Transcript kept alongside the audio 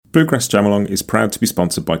Bluegrass Jamalong is proud to be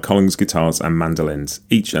sponsored by Collings Guitars and Mandolins,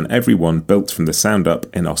 each and every one built from the sound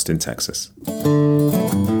up in Austin, Texas.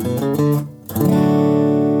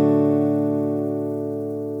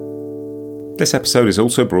 This episode is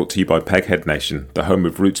also brought to you by Peghead Nation, the home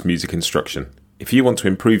of roots music instruction. If you want to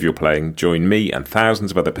improve your playing, join me and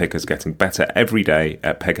thousands of other pickers getting better every day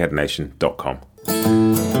at pegheadnation.com.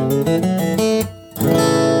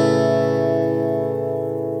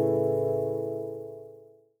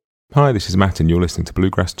 Hi, this is Matt and you're listening to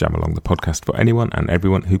Bluegrass Jamalong, the podcast for anyone and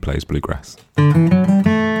everyone who plays bluegrass.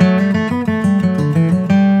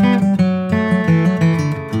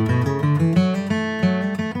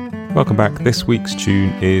 Welcome back. This week's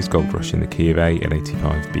tune is Gold Rush in the key of A at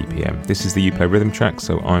 85 BPM. This is the You Play rhythm track,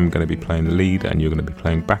 so I'm going to be playing the lead and you're going to be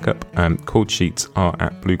playing backup. Chord sheets are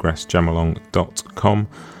at bluegrassjamalong.com.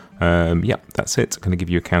 That's it. I'm going to give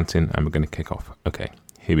you a count in and we're going to kick off. Okay,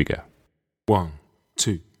 here we go. 1,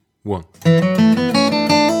 2, 1.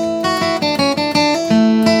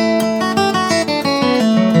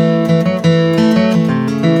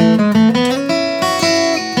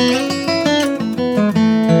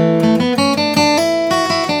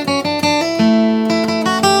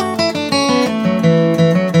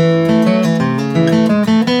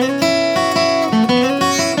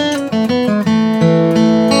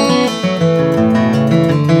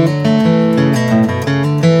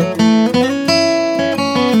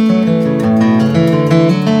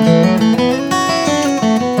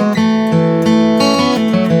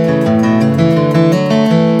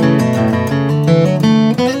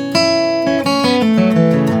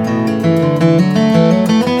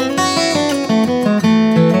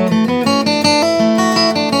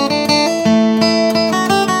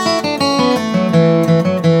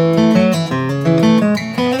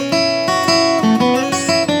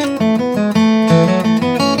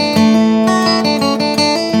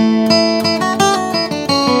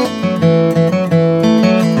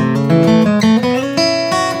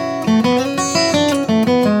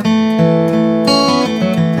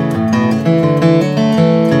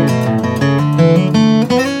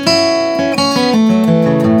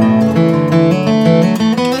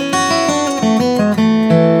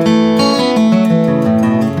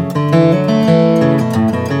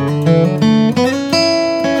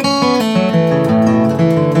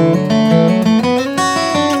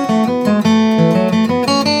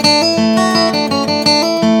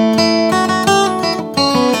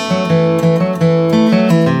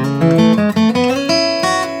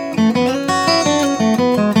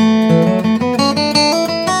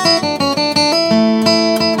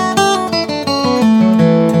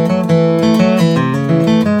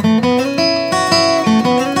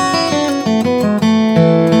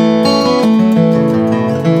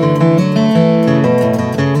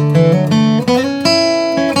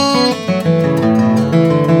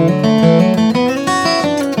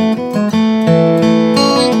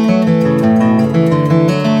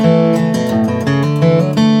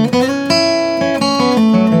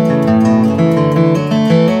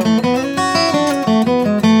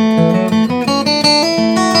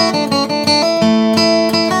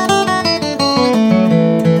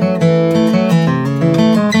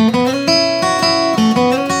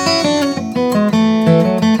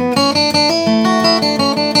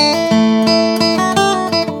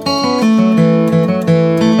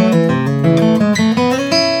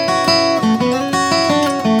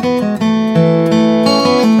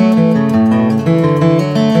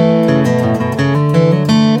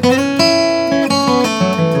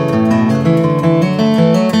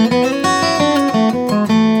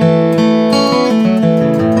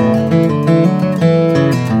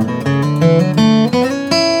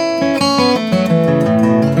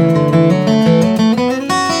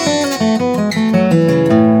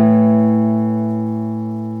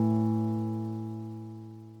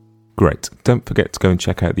 Great. Don't forget to go and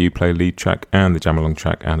check out the You Play lead track and the Jamalong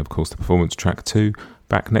track and of course the performance track too.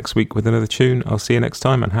 Back next week with another tune. I'll see you next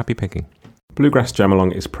time and happy picking. Bluegrass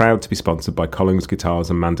Jamalong is proud to be sponsored by Collings Guitars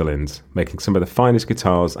and Mandolins, making some of the finest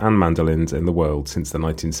guitars and mandolins in the world since the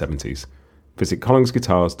 1970s. Visit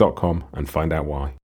collingsguitars.com and find out why.